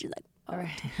marriage. Like, oh.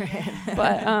 Right.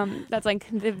 But that's like,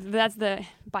 that's the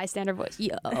bystander voice.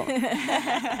 Yo.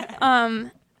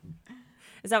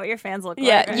 Is that what your fans look like?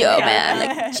 Yeah, yo, man,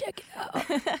 like check it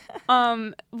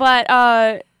out.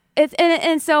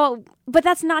 But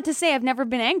that's not to say I've never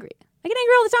been angry. I get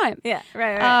angry all the time. Yeah,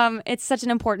 right. It's such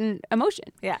an important emotion.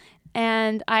 Yeah,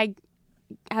 and I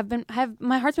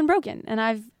my heart's been broken, and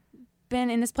I've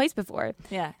been in this place before.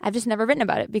 Yeah, I've just never written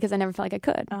about it because I never felt like I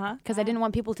could. Because I didn't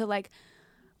want people to like,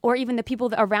 or even the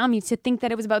people around me to think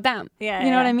that it was about them. Yeah,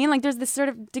 you know what I mean? Like, there's this sort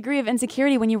of degree of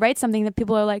insecurity when you write something that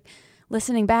people are like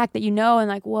listening back that and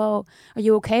like, whoa, are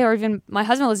you okay? Or even my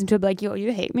husband listened to it, like, yo,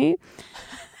 you hate me.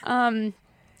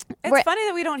 It's funny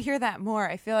that we don't hear that more.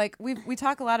 I feel like we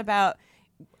talk a lot about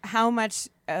how much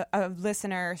a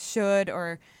listener should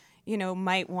or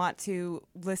might want to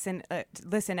listen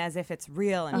as if it's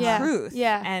real and truth.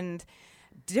 Yeah. And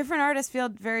different artists feel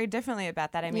very differently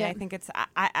about that. I mean, I think it's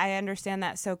I understand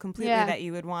that so completely that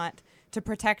you would want to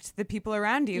protect the people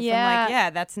around you from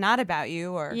like, that's not about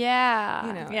you, or It's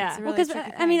really well, because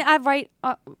I mean, I write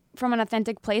from an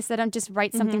authentic place. I don't just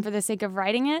write something for the sake of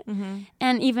writing it.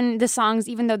 And even the songs,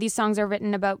 even though these songs are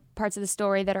written about parts of the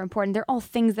story that are important, they're all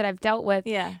things that I've dealt with.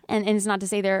 Yeah. And it's not to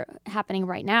say they're happening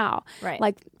right now. Right.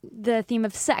 Like the theme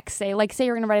of sex. Say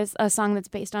you're going to write a song that's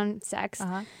based on sex,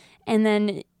 and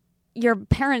then your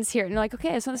parents hear it and you're like,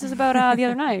 okay, so this is about the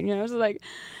other night, so like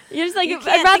you're just like, you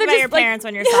can't I'd rather think about just your like, parents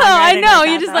when you're songwriting. I know,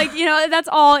 you're just like, that's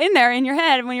all in there in your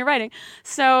head when you're writing.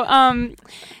 So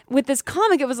with this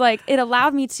comic, it was like, it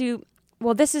allowed me to,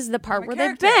 well, this is the part where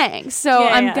they bang, so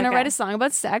I'm gonna write a song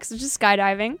about sex, which is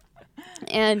skydiving,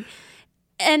 and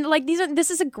like this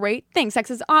is a great thing.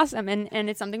 Sex is awesome, and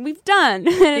it's something we've done.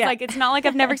 It's like, it's not like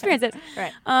I've never experienced it.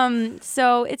 Right.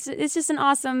 So it's just an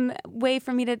awesome way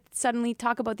for me to suddenly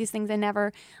talk about these things I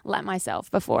never let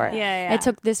myself before. Yeah. It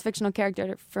took this fictional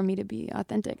character for me to be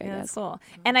authentic, I guess. That's cool.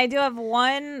 And I do have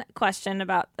one question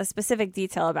about a specific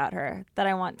detail about her that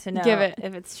I want to know Give it.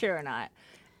 if it's true or not.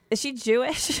 Is she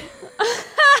Jewish?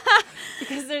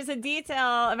 Because there's a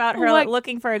detail about her like,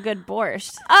 looking for a good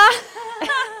borscht.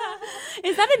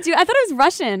 Is that a Jew? I thought it was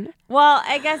Russian. Well,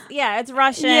 I guess, it's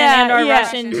Russian and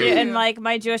Russian Jew. And like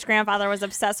my Jewish grandfather was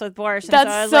obsessed with borscht. And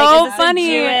That's so I was like, is this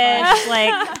funny. A Jewish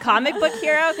like comic book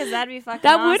hero? Because that'd be fucking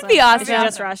That awesome. would be awesome. Is she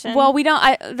just Russian? Well, we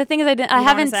don't. The thing is, I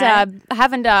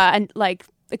haven't like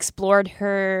explored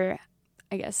her,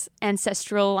 I guess,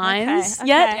 ancestral lines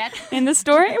yet in the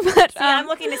story. But I'm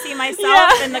looking to see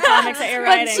myself in the comics that you're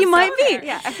writing. But she might be.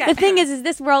 Yeah, okay. The thing is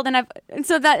this world,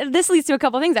 so that this leads to a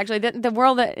couple of things actually. The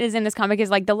world that is in this comic is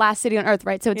like the last city on Earth,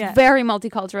 right? So it's very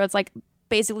multicultural. It's like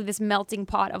basically this melting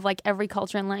pot of like every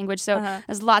culture and language. So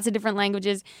there's lots of different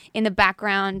languages in the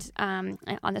background, on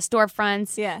the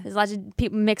storefronts. Yeah, there's lots of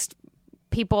mixed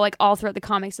people like all throughout the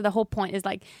comic. So the whole point is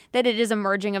like that it is a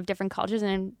merging of different cultures,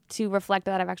 and to reflect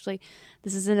that, I've actually,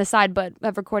 this is an aside, but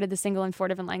I've recorded the single in 4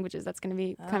 different languages that's going to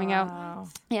be coming out.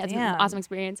 Yeah, it's been an awesome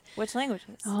experience. Which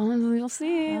languages? Oh, you'll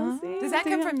see. Does that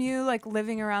come from you like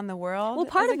living around the world? Well,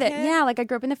 part as of a it, kid? yeah. Like I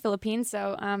grew up in the Philippines,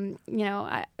 so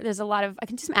there's a lot of, I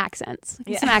can do some accents.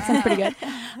 Some accents pretty good.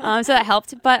 So that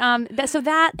helped. But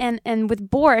that and with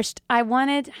borscht,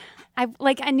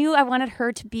 I knew I wanted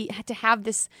her to have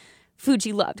this food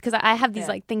she loved, because I have these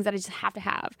like things that I just have to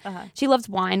have. She loves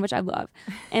wine, which I love,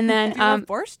 and then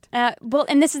borscht. Well,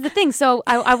 and this is the thing. So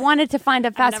I wanted to find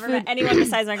a fast I've never food. met anyone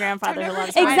besides my grandfather who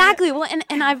loves Exactly. Well,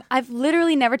 and I've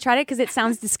literally never tried it because it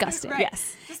sounds disgusting.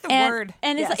 Yes. Just the word.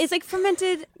 And it's like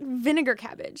fermented vinegar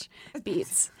cabbage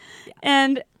beets.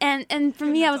 And for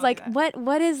me, I was like,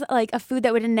 what is like a food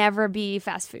that would never be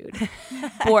fast food?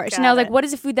 Borscht. And I was like, what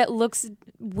is a food that looks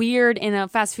weird in a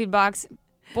fast food box?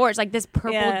 Borscht, like this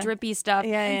purple drippy stuff.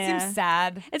 It seems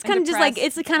sad. It's kind of just like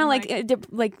it's kind of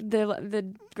like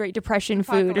the Great Depression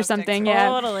food or something. Yeah,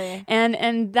 totally.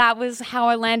 And that was how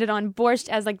I landed on Borscht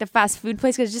as like the fast food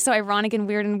place, because it's just so ironic and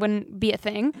weird and wouldn't be a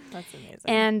thing. That's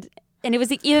amazing. And it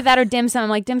was either that or dim sum. I'm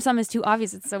like, dim sum is too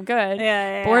obvious. It's so good.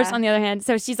 Borscht, on the other hand,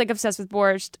 so she's like obsessed with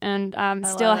borscht, and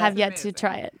still have yet to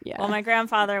try it. Yeah. Well, my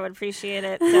grandfather would appreciate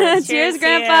it. So cheers,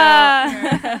 Grandpa.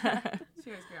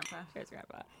 Cheers, Grandpa. Cheers,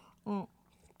 Grandpa.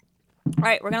 All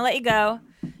right, we're going to let you go.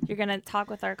 You're going to talk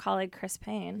with our colleague, Chris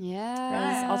Payne. For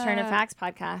this Alternative Facts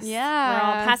podcast. Yeah. We're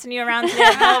all passing you around to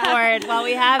the billboard while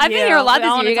we have you. I've been here a lot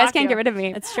this year. You guys can't get rid of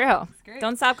me. It's true.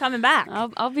 Don't stop coming back.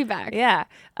 I'll be back. Yeah.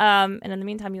 And in the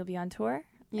meantime, you'll be on tour.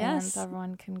 Yes. And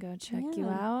everyone can go check you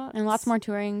out. And lots more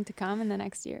touring to come in the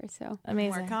next year. So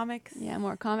amazing. More comics. Yeah,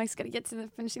 more comics. Got to get to the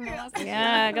finishing the last.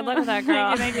 Yeah, good luck with that,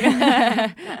 girl. Thank you.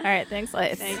 All right, thanks,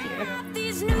 Liz. Thank you.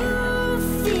 These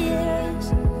new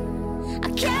fears I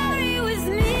carry with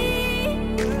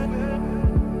me,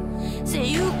 so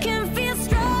you can feel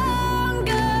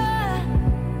stronger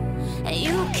and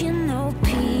you can know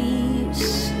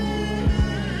peace.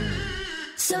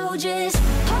 So just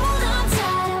hold on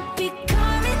tight, I'll be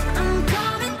coming, I'm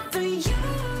coming for you.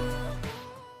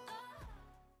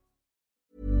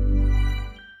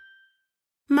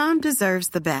 Mom deserves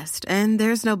the best, and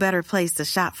there's no better place to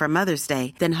shop for Mother's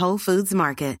Day than Whole Foods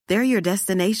Market. They're your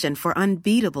destination for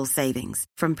unbeatable savings,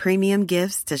 from premium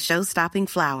gifts to show-stopping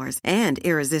flowers and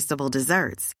irresistible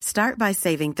desserts. Start by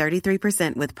saving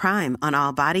 33% with Prime on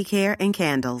all body care and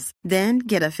candles. Then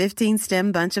get a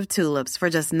 15-stem bunch of tulips for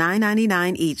just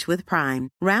 $9.99 each with Prime.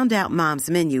 Round out Mom's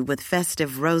menu with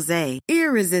festive rosé,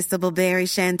 irresistible berry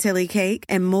chantilly cake,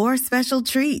 and more special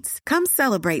treats. Come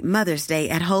celebrate Mother's Day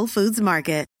at Whole Foods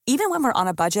Market. Even when we're on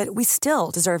a budget, we still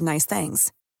deserve nice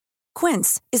things.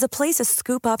 Quince is a place to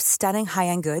scoop up stunning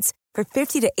high-end goods for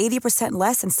 50 to 80%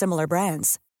 less than similar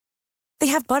brands. They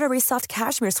have buttery soft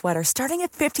cashmere sweaters starting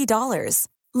at $50,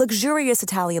 luxurious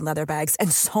Italian leather bags,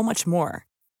 and so much more.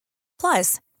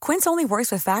 Plus, Quince only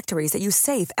works with factories that use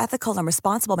safe, ethical, and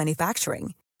responsible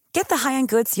manufacturing. Get the high-end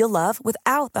goods you'll love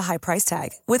without the high price tag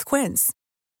with Quince.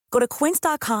 Go to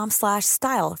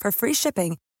quince.com/style for free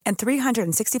shipping and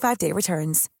 365-day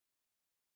returns.